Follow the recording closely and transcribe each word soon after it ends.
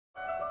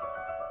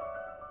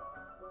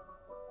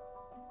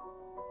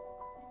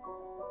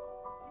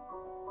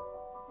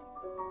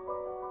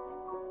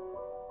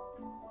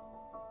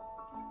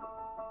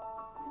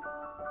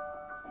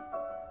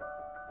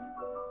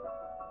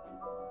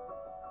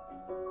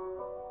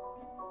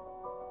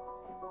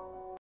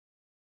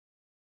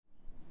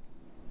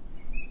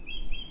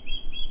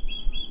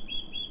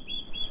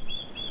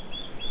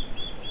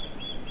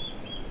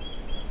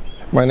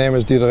My name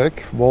is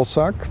Diederik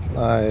Wolsak.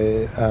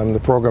 I am the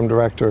program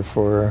director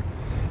for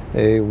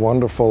a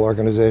wonderful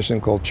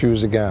organization called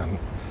Choose Again.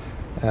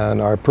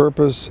 And our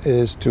purpose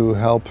is to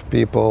help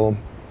people,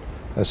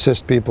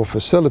 assist people,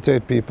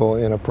 facilitate people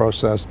in a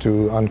process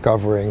to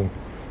uncovering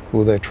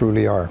who they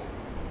truly are.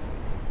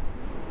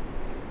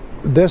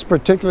 This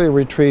particular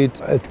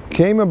retreat, it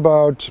came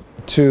about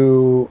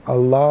to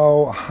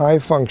allow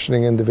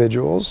high-functioning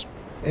individuals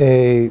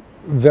a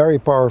very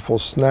powerful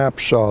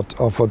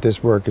snapshot of what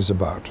this work is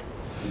about.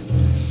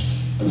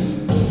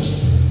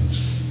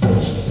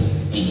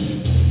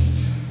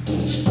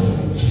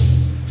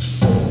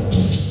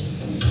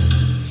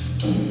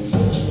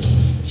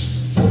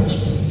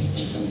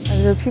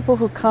 The people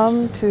who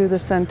come to the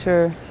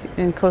center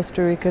in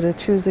Costa Rica to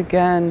Choose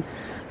Again,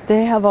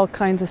 they have all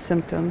kinds of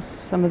symptoms.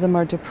 Some of them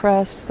are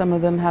depressed, some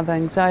of them have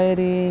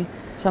anxiety,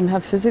 some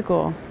have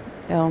physical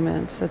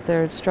ailments that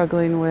they're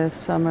struggling with,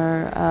 some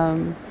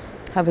are,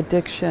 have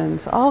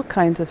addictions, all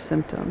kinds of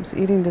symptoms,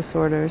 eating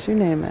disorders, you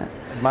name it.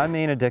 My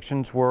main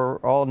addictions were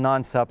all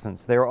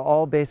non-substance. They were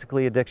all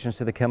basically addictions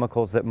to the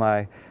chemicals that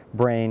my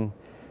brain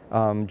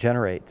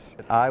generates.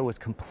 I was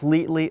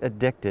completely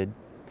addicted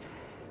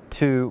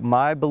to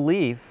my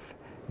belief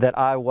that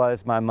I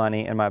was my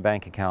money and my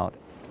bank account.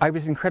 I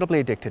was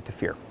incredibly addicted to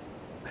fear.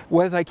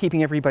 Was I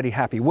keeping everybody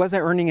happy? Was I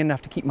earning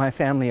enough to keep my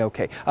family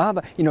okay?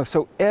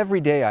 So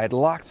every day I had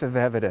lots of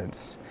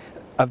evidence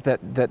of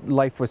that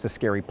life was a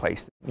scary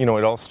place. You know,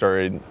 it all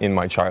started in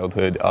my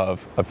childhood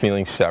of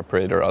feeling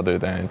separate or other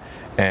than,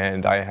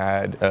 and I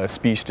had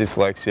speech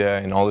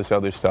dyslexia and all this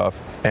other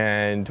stuff.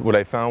 And what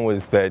I found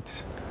was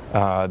that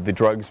the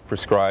drugs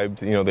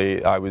prescribed, you know,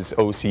 I was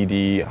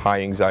OCD,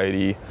 high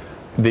anxiety,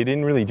 they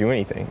didn't really do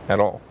anything at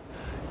all.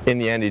 In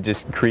the end, it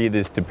just created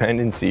this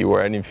dependency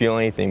where I didn't feel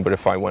anything, but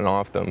if I went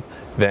off them,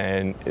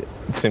 then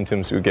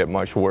symptoms would get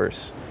much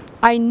worse.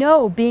 I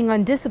know being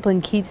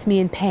undisciplined keeps me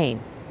in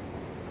pain.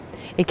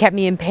 It kept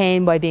me in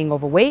pain by being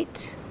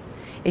overweight.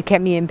 It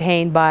kept me in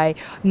pain by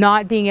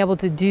not being able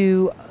to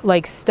do,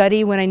 like,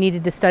 study when I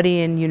needed to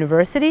study in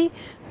university.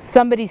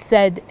 Somebody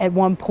said at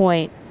one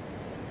point,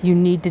 you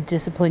need to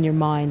discipline your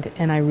mind,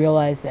 and I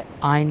realized that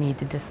I need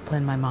to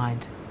discipline my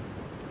mind.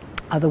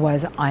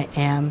 Otherwise, I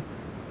am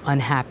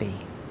unhappy.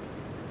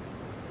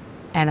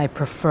 And I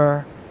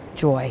prefer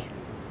joy.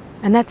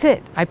 And that's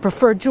it. I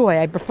prefer joy.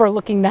 I prefer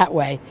looking that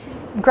way.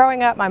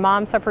 Growing up, my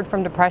mom suffered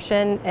from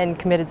depression and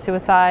committed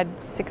suicide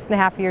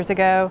 6.5 years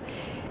ago.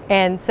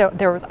 And so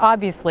there was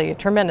obviously a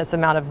tremendous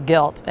amount of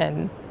guilt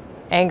and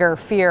anger,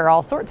 fear,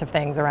 all sorts of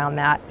things around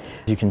that.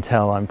 You can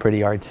tell I'm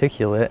pretty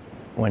articulate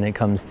when it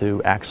comes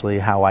to actually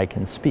how I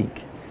can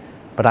speak.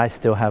 But I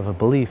still have a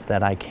belief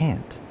that I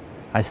can't.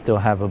 I still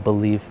have a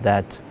belief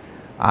that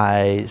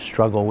I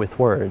struggle with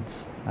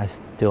words. I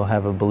still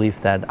have a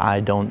belief that I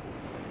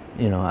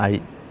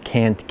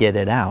can't get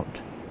it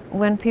out.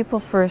 When people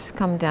first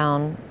come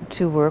down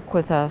to work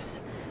with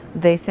us,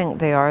 they think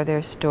they are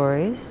their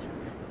stories.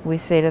 We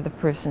say to the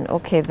person,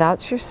 okay,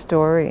 that's your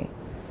story.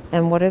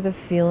 And what are the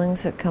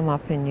feelings that come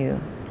up in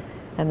you?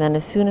 And then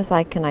as soon as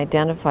I can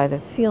identify the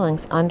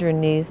feelings,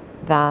 underneath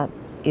that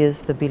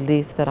is the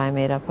belief that I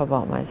made up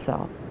about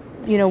myself.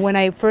 You know, when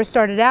I first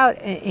started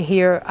out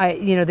here,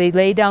 they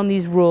laid down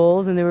these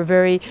rules, and they were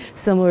very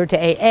similar to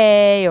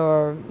AA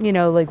or,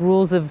 like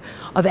rules of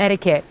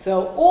etiquette.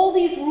 So all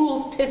these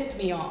rules pissed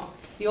me off.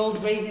 The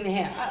old raising the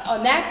hand.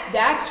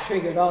 That's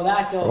triggered. Oh,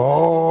 that's old.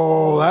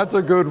 Oh, that's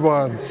a good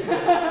one.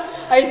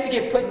 I used to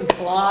get put in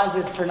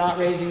closets for not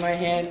raising my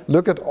hand.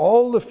 Look at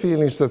all the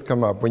feelings that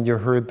come up when you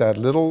heard that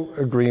little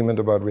agreement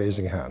about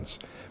raising hands.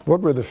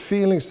 What were the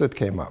feelings that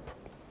came up?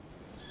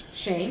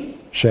 Shame.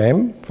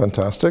 Shame,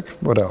 fantastic.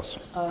 What else?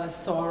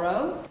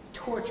 Sorrow.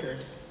 Tortured.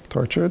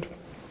 Tortured.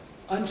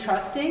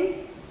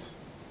 Untrusting.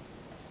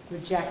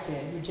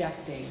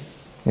 Rejecting.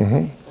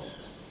 Mm-hmm.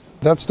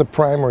 That's the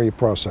primary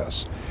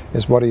process,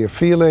 is what are you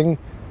feeling?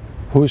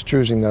 Who's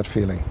choosing that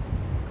feeling?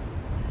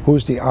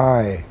 Who's the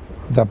I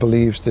that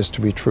believes this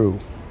to be true?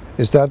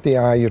 Is that the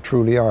I you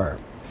truly are?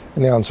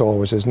 And the answer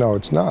always is no,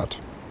 it's not.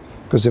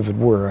 Because if it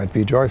were, I'd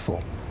be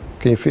joyful.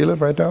 Can you feel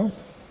it right now?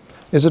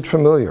 Is it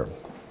familiar?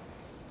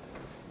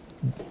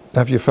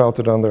 Have you felt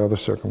it under other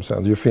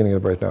circumstances? You're feeling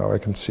it right now, I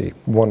can see.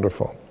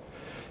 Wonderful.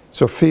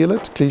 So feel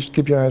it, please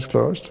keep your eyes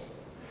closed.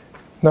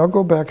 Now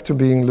go back to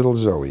being little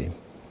Zoe.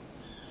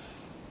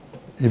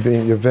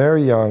 You're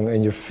very young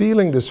and you're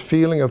feeling this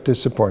feeling of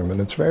disappointment.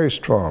 It's very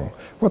strong.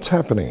 What's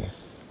happening?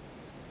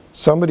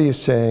 Somebody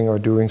is saying or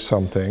doing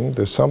something,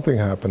 there's something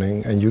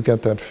happening, and you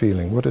get that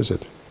feeling. What is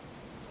it?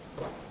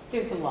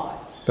 There's a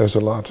lot. There's a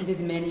lot. There's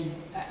many.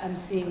 I'm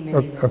seeing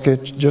many. Okay,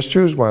 just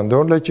choose one.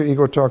 Don't let your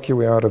ego talk your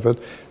way out of it.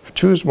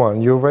 Choose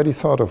one. You already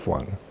thought of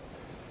one.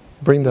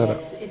 Bring that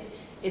up.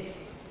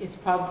 It's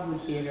probably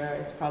theater.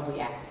 It's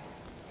probably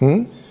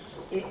acting.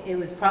 It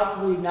was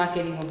probably not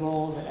getting a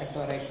role that I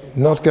thought I should have.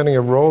 Not getting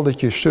a role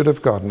that you should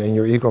have gotten in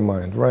your ego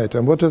mind, right?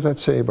 And what did that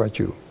say about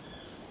you?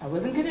 I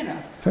wasn't good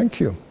enough. Thank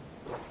you.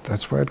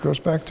 That's where it goes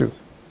back to.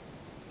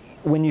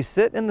 When you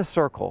sit in the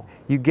circle,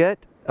 you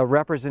get a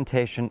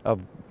representation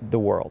of the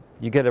world.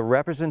 You get a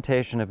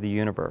representation of the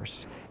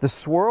universe. The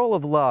swirl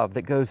of love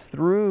that goes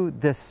through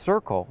this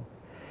circle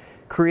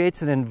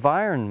creates an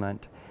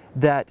environment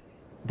that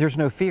there's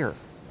no fear.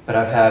 But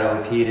I've had a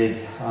repeated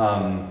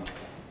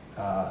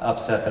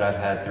upset that I've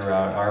had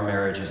throughout our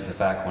marriage is the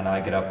fact when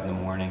I get up in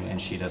the morning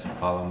and she doesn't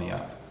follow me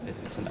up.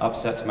 It's an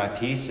upset to my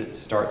peace. It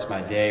starts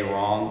my day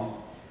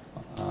wrong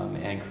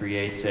and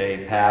creates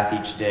a path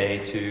each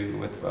day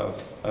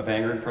of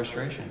anger and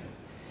frustration.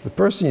 The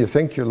person you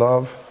think you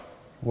love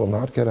will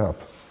not get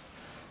up.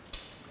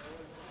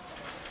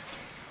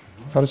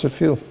 How does it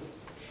feel?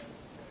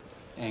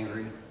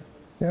 Angry.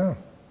 Yeah.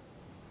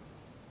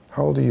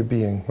 How old are you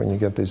being when you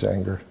get this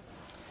anger?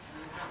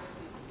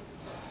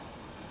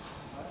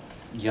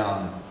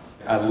 Young.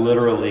 I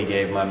literally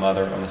gave my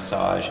mother a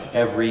massage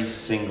every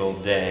single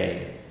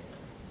day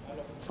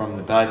from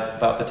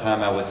about the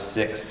time I was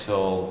 6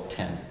 till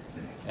 10,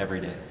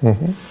 every day.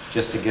 Mm-hmm.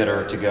 Just to get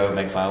her to go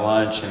make my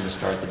lunch and to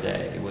start the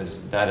day.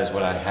 That is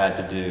what I had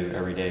to do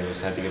every day,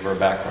 was had to give her a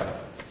back rub.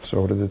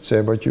 So what did it say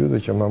about you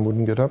that your mom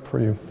wouldn't get up for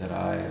you? That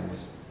I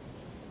was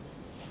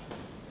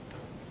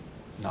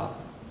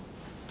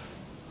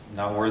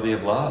not worthy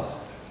of love,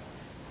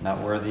 not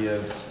worthy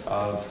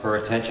of her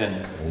attention.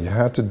 And you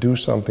had to do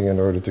something in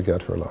order to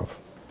get her love,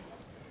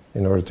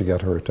 in order to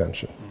get her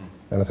attention.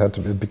 And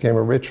it became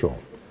a ritual.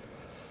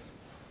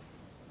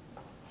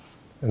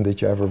 And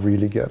did you ever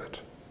really get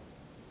it?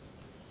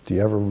 Do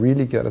you ever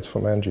really get it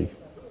from Angie?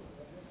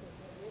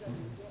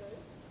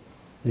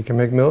 You can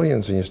make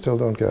millions and you still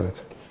don't get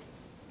it.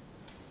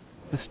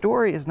 The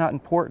story is not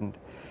important.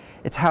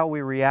 It's how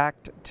we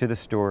react to the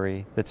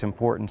story that's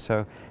important.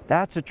 So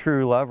that's a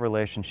true love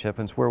relationship.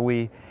 It's where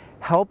we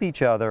help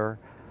each other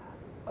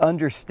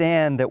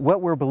understand that what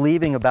we're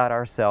believing about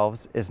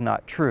ourselves is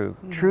not true.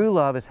 True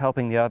love is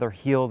helping the other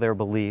heal their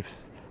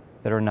beliefs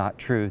that are not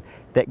true,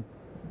 that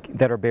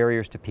are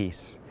barriers to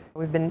peace.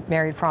 We've been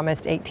married for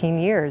almost 18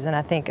 years, and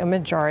I think a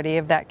majority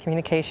of that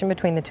communication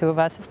between the two of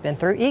us has been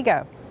through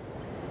ego,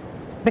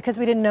 because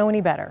we didn't know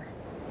any better.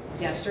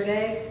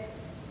 Yesterday,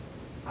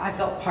 I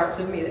felt parts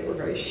of me that were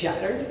very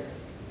shattered.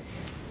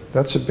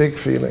 That's a big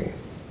feeling.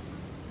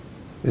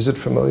 Is it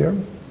familiar?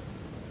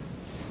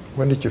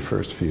 When did you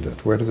first feel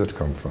it? Where did it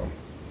come from?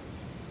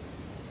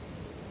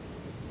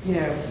 You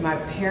know, my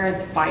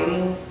parents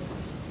fighting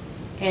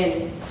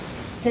and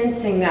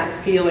sensing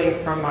that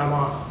feeling from my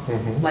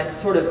mom, like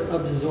sort of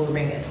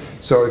absorbing it.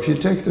 So if you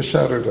take the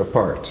shattered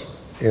apart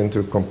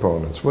into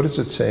components, what is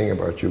it saying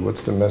about you?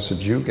 What's the message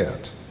you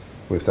get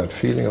with that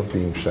feeling of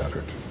being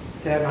shattered?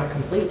 That I'm not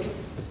complete.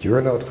 But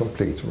you're not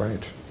complete,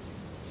 right?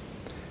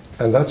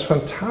 And that's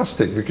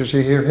fantastic because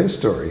you hear his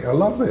story. I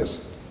love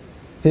this.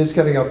 He's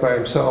getting up by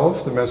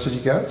himself, the message he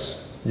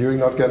gets. You're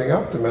not getting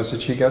up, the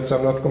message he gets,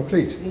 I'm not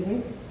complete.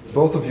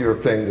 Both of you are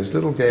playing this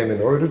little game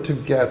in order to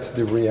get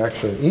the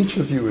reaction each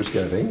of you is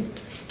getting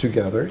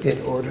together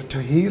in order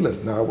to heal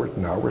it. Now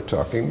we're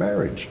talking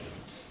marriage.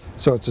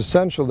 So it's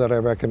essential that I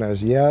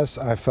recognize, yes,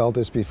 I felt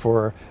this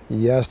before,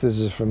 yes, this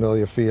is a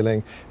familiar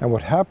feeling, and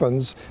what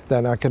happens,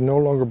 then I can no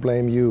longer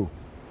blame you.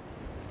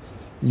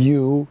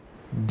 You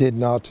did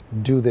not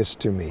do this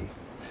to me.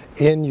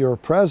 In your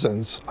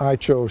presence, I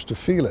chose to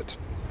feel it.